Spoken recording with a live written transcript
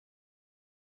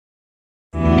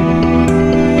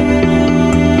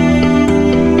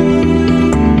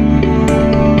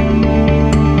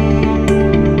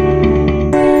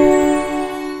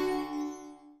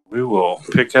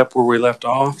pick up where we left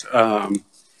off.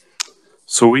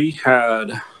 So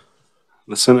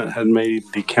the Senate had made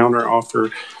the counter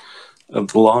offer of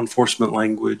the law enforcement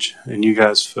language, and you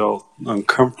guys felt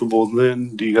uncomfortable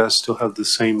then. Do you guys still have the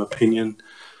same opinion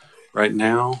right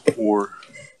now, or?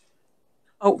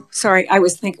 Oh, sorry. I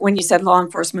was thinking, when you said law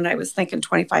enforcement, I was thinking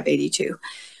 2582.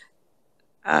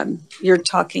 You're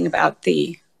talking about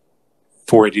the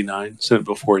 489, Senate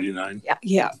Bill 489.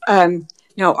 Yeah.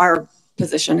 No, our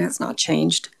position has not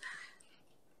changed.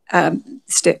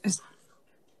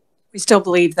 We still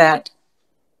believe that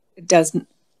it doesn't,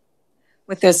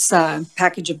 with this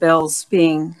package of bills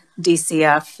being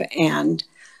DCF, and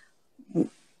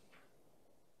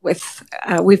with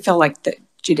we feel like the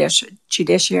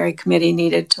Judiciary Committee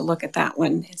needed to look at that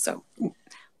one. So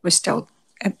we're still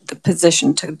at the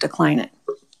position to decline it.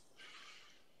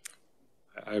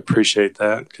 I appreciate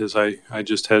that, because I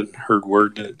just had heard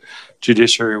word that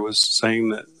Judiciary was saying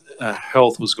that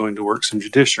Health was going to work some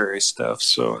Judiciary stuff.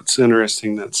 So it's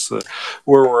interesting. That's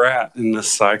where we're at in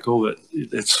this cycle, but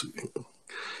it's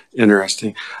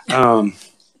interesting.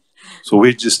 So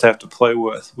we just have to play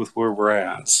with where we're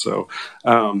at. So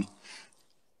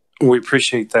we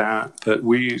appreciate that, but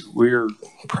we're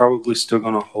probably still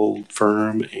going to hold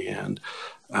firm. And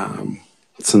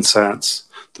since that's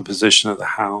the position of the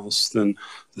House, then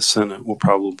the Senate will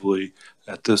probably,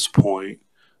 at this point,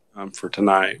 for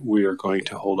tonight, we are going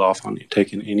to hold off on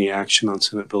taking any action on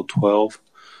Senate Bill 12.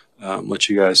 Let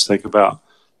you guys think about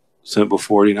Senate Bill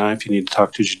 49. If you need to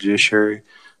talk to Judiciary,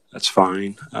 that's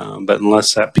fine. But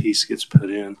unless that piece gets put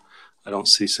in, I don't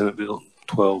see Senate Bill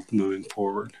 12 moving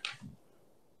forward.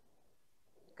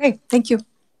 Okay, thank you.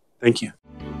 Thank you.